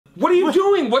What are you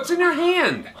doing? What's in your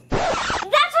hand?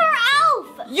 That's our elf!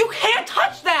 You can't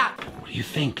touch that! What do you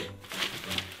think?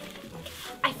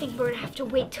 I think we're gonna have to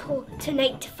wait till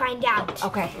tonight to find out.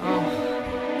 Okay.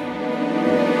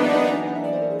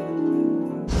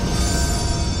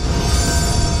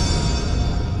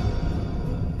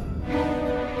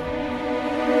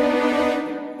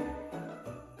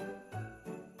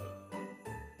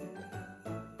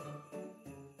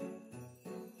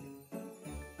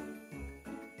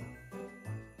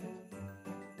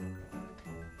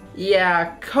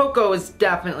 Yeah, Coco is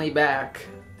definitely back.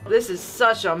 This is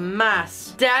such a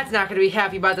mess. Dad's not gonna be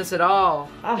happy about this at all.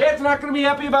 Dad's not gonna be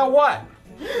happy about what?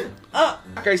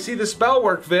 I see the spell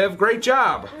work, Viv. Great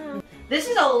job. This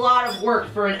is a lot of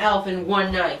work for an elf in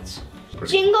one night.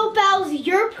 Jingle bells,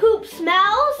 your poop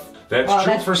smells? That's true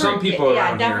that's for some true. people Yeah,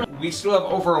 around definitely. here. We still have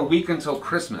over a week until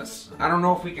Christmas. I don't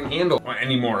know if we can handle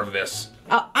any more of this.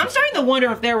 I'm starting to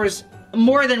wonder if there was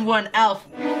more than one elf.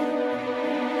 Who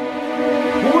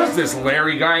is this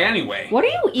Larry guy anyway? What are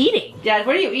you eating? Dad,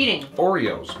 what are you eating?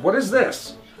 Oreos. What is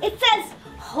this? It says,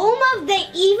 home of the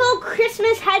evil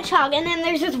Christmas hedgehog, and then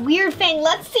there's this weird thing.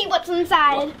 Let's see what's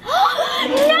inside.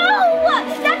 No!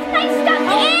 That's my stuffed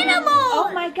animal!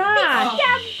 Oh my gosh. They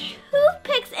stuffed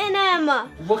toothpicks in him.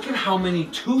 Look at how many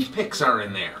toothpicks are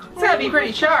in there. It's gotta be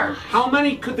pretty sharp. How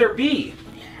many could there be?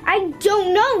 I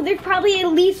don't know. There's probably at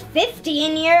least 50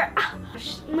 in here.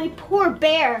 My poor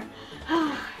bear.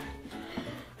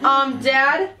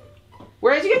 Dad,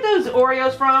 where did you get those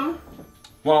Oreos from?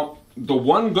 Well, the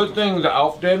one good thing the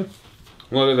elf did,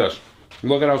 look at this.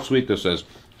 Look at how sweet this is.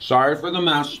 Sorry for the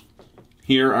mess.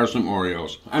 Here are some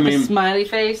Oreos. I mean, Smiley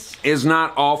face. is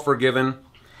not all forgiven.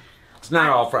 It's not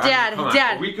all for. Dad, come on.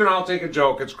 Dad. We can all take a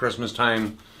joke. It's Christmas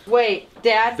time. Wait,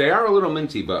 Dad? They are a little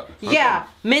minty, but. okay. Yeah,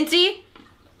 minty?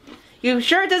 You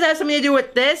sure it doesn't have something to do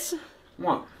with this?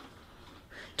 What?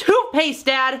 Toothpaste,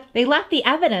 Dad! They left the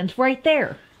evidence right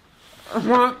there.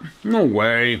 What? No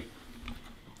way.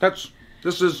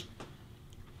 This is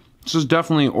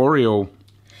definitely Oreo.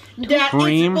 Dad,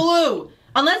 cream. it's blue.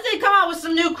 Unless they come out with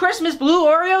some new Christmas blue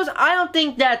Oreos, I don't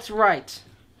think that's right.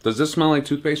 Does this smell like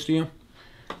toothpaste to you?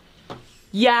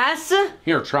 Yes?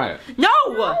 Here, try it. No!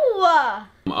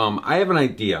 Ooh. I have an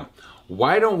idea.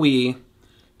 Why don't we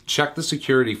check the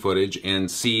security footage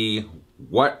and see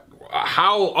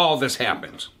how all this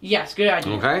happened? Yes, good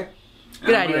idea. Okay?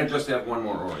 Good I'm idea. gonna just have one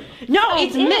more Oreo. No,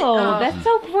 it's Ew, mint. that's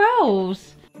so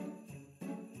gross.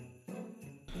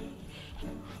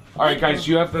 All right, guys,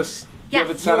 you have this. You have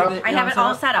it set up. I have it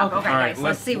all set up. Okay, All right, guys,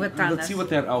 let's see what's on Let's this. see what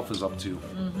that elf is up to.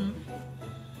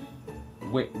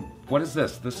 Wait, what is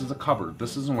this? This is a cupboard.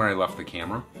 This isn't where I left the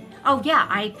camera. Oh yeah,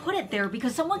 I put it there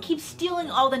because someone keeps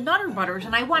stealing all the Nutter Butters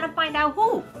and I want to find out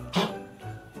who.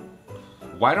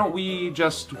 Why don't we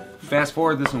just fast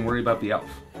forward this and worry about the elf?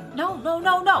 No. No.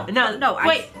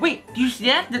 Wait, do you see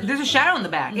that? There's a shadow in the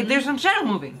back. There's some shadow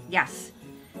moving. Yes.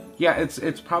 Yeah,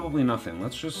 it's probably nothing.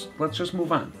 Let's just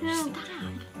move on.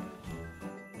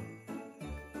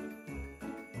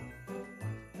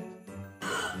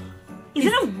 Is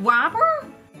it a robber?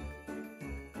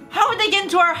 How would they get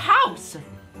into our house?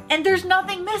 And there's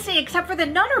nothing missing except for the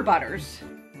Nutter Butters.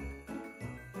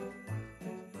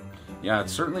 Yeah,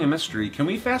 it's certainly a mystery. Can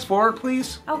we fast forward,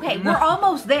 please? Okay, we're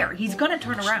almost there. He's gonna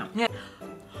turn around. Yeah.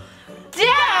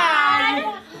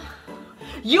 Dad!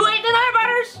 You ate the Nutter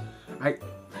Butters?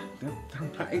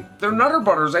 They're Nutter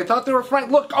Butters. I thought they were fried.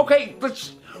 Look, okay,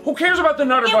 who cares about the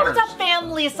Nutter It Butters? was a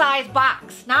family-sized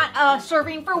box, not a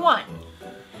serving for one.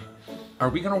 Are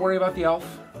we gonna worry about the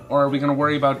elf? Or are we gonna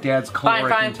worry about Dad's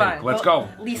caloric intake? fine. Let's go.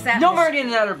 At least that No was- more eating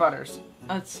the Nutter Butters.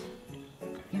 Let's. I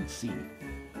can't see.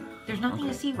 There's nothing Okay.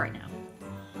 to see right now.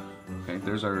 Okay,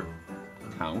 there's our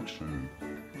couch and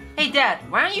Hey, Dad,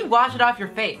 why don't you wash it off your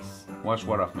face? wash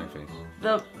what off my face?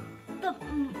 The.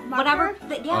 Whatever.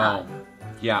 Yeah. Oh,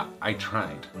 yeah, I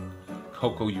tried.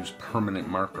 Coco used permanent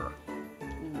marker.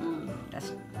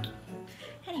 That's.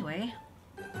 Anyway.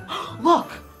 Look!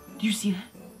 Do you see that?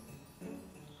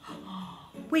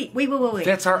 Wait.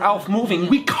 That's our elf moving.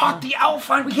 We caught the elf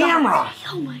on camera.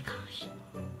 Oh my gosh.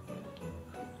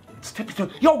 It's tippy toe.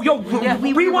 Yo,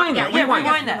 rewind that.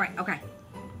 Rewind that. Right. Okay.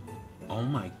 Oh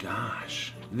my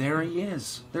gosh. There he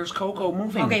is. There's Coco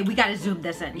moving. Okay, we gotta zoom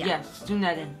this in. Yeah. Yes, zoom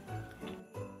that in.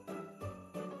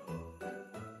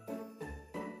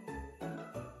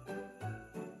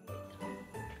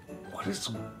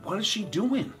 What is she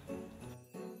doing?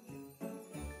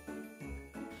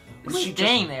 Is She's she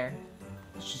staying just, there.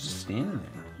 She's just standing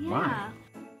there. Yeah.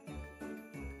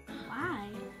 Why?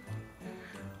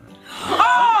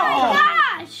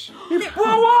 Oh! Gosh! He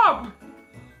blew up!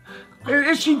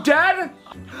 Is she dead?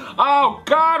 Oh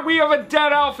God, we have a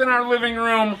dead elf in our living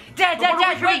room. Dad, What are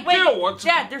we wait, gonna do? wait.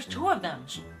 Dad, there's 2 of them.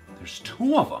 There's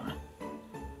 2 of them.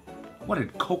 What,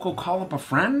 did Coco call up a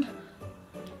friend?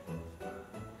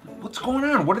 What's going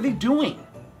on? What are they doing?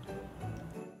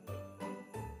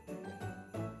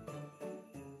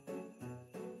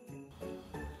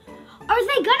 Are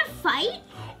they gonna fight?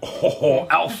 Oh,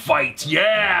 elf fight!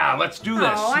 Yeah, let's do this.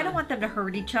 Oh, I don't want them to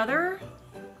hurt each other.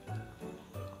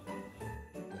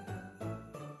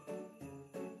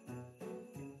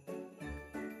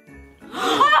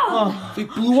 They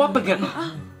blew up again.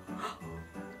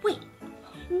 Wait,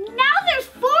 now there's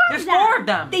 4 There's of them. 4 of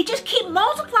them. They just keep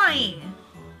multiplying.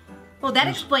 Well, that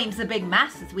explains the big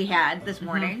messes we had this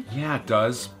morning. Yeah, it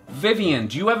does. Vivian,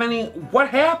 do you have any? What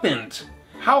happened?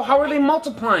 How are they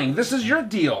multiplying? This is your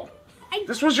deal.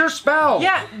 This was your spell.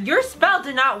 Yeah, your spell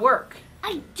did not work.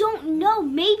 I don't know.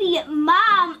 Maybe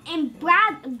Mom and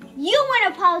Brad, you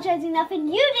weren't apologizing enough, and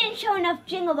you didn't show enough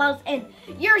jingle bells, and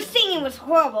your singing was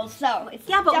horrible. So it's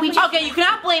Yeah, but we definitely- Okay, you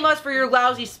cannot blame us for your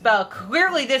lousy spell.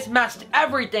 Clearly, this messed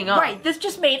everything up. Right, this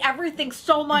just made everything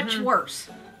so much worse.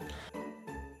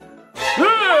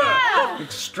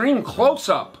 Extreme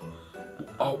close-up.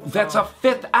 Oh, that's a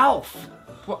 5th elf.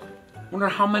 Wonder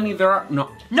how many there are. No.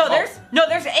 No,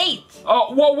 there's 8.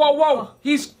 Oh, whoa.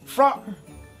 He's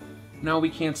Now we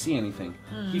can't see anything.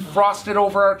 He frosted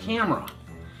over our camera.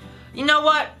 You know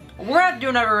what? We're gonna have to do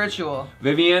another ritual.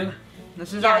 Vivian,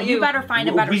 This is Yeah, all you better find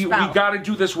a better we spell. gotta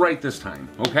do this right this time,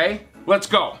 okay? Let's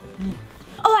go.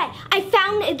 Alright, I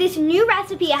found this new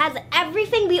recipe. It has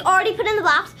everything we already put in the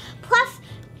box, plus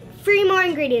 3 more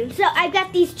ingredients. So I've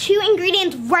got these 2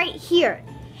 ingredients right here.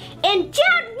 And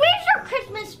Dad, where's your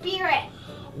Christmas spirit?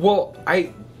 Well,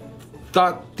 I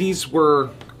thought these were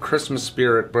Christmas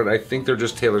spirit, but I think they're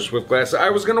just Taylor Swift glasses. I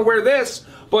was gonna wear this,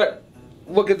 but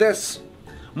look at this.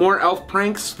 More elf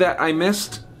pranks that I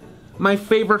missed. My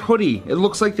favorite hoodie. It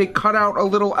looks like they cut out a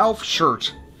little elf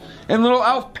shirt and little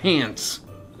elf pants.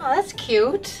 Oh, that's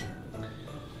cute.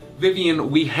 Vivian,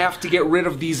 we have to get rid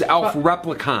of these elf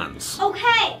replicons.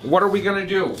 Okay, What are we gonna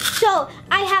do? so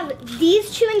I have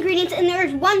these 2 ingredients, and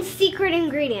there's 1 secret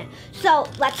ingredient. So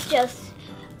let's just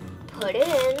put it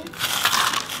in.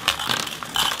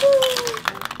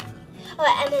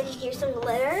 Oh, and then here's some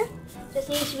glitter. This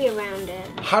needs to be around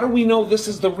it. How do we know this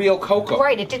is the real Coco?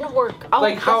 Right, it didn't work. Oh,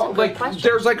 Like that's how? a good Like question.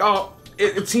 there's like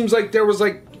it seems like there was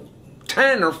like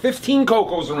 10 or 15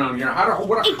 Cocos around here.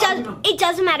 It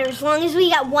doesn't matter. As long as we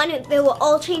got 1, they will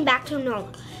all chain back to normal.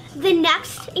 The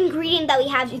next ingredient that we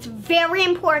have is very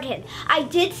important. I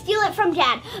did steal it from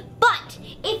Dad, but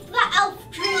if the elf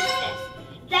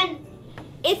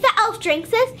drinks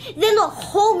this, then the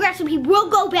whole recipe will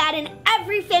go bad and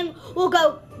everything will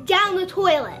go down the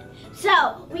toilet.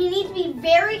 So we need to be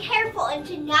very careful and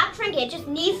to not drink it. It just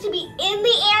needs to be in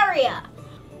the area.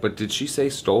 But did she say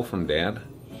stole from Dad?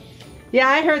 Yeah,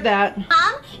 I heard that.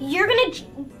 You're gonna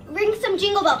ring some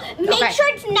jingle bell. Make Okay. sure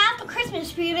it's not the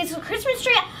Christmas tree. If it's the Christmas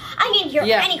tree, I can hear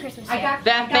Yeah. any Christmas tree. I got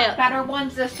That better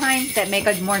ones this time that make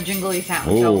a more jingly sound.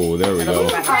 Oh, there we it'll go.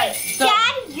 be better. Alright, Dad,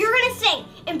 you're gonna sing.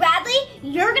 And Bradley,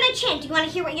 you're gonna chant. Do you wanna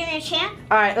hear what you're gonna chant?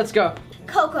 All right, let's go.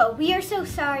 Coco, we are so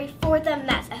sorry for the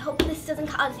mess. I hope this doesn't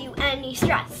cause you any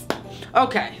stress.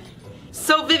 Okay.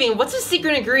 So, Vivian, what's the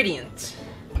secret ingredient?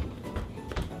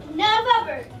 None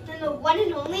other than the one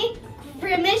and only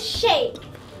Grimace Shake.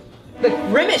 The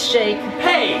Grimace shake.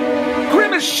 Hey,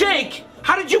 Grimace Shake!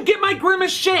 How did you get my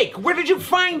Grimace Shake? Where did you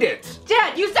find it?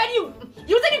 Dad, you said you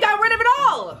got rid of it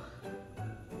all.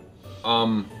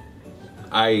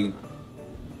 I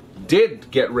did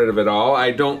get rid of it all.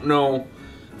 I don't know.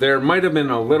 There might have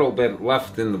been a little bit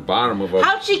left in the bottom of a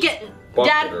How'd she get?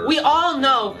 bucket Dad, or we all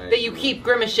know something. that you keep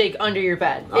Grimace shake under your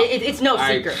bed. It's no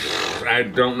secret. I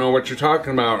don't know what you're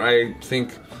talking about. I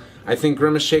think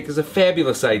Grimace Shake is a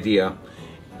fabulous idea.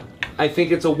 I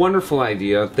think it's a wonderful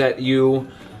idea that you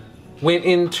went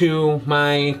into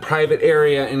my private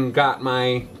area and got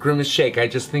my Grimace Shake. I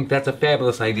just think that's a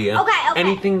fabulous idea. Okay.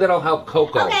 Anything that'll help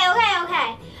Coco.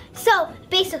 Okay. So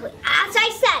basically, as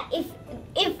I said,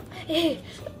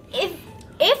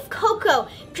 if Coco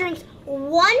drinks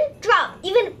 1 drop,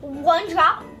 even 1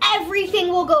 drop, everything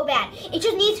will go bad. It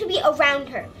just needs to be around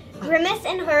her. Grimace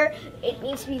and her, it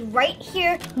needs to be right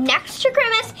here next to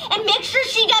Grimace, and make sure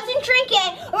she doesn't drink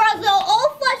it, or else they'll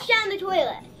all flush down the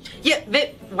toilet. Yeah,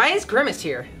 why is Grimace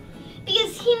here?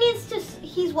 Because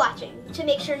he's watching to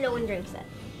make sure no one drinks it.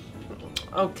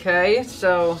 Okay,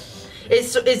 so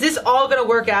is this all gonna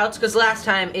work out? Because last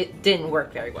time it didn't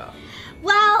work very well.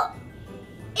 Well,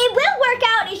 it will work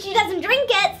out if she doesn't drink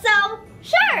it, so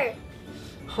sure.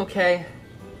 Okay.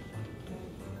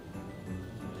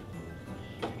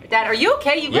 Dad, are you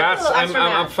okay? You Yes, a little extra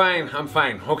I'm mad. fine. I'm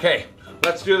fine. Okay,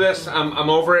 let's do this. I'm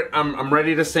over it. I'm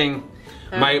ready to sing.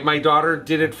 My daughter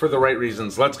did it for the right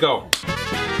reasons. Let's go.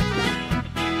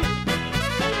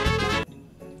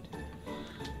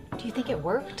 Do you think it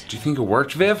worked? Do you think it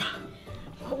worked, Viv?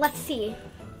 Let's see.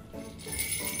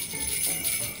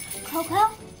 Coco?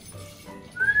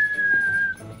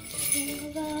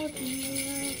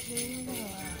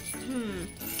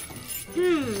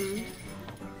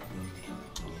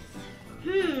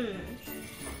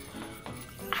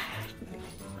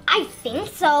 I think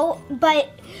so, but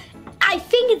I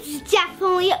think it's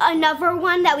definitely another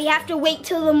one that we have to wait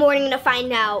till the morning to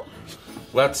find out.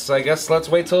 I guess let's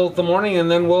wait till the morning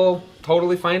and then we'll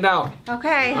totally find out.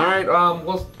 Okay. All right,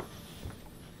 we'll...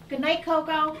 Good night,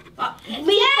 Coco. Leave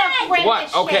Dad! the Grimace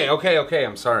What? shape. Okay,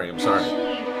 I'm sorry.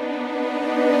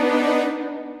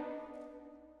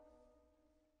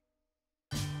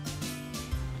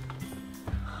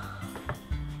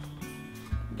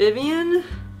 Vivian?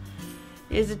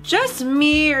 Is it just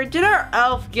me, or did our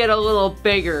elf get a little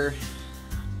bigger?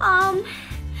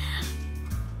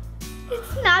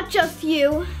 It's not just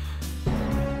you.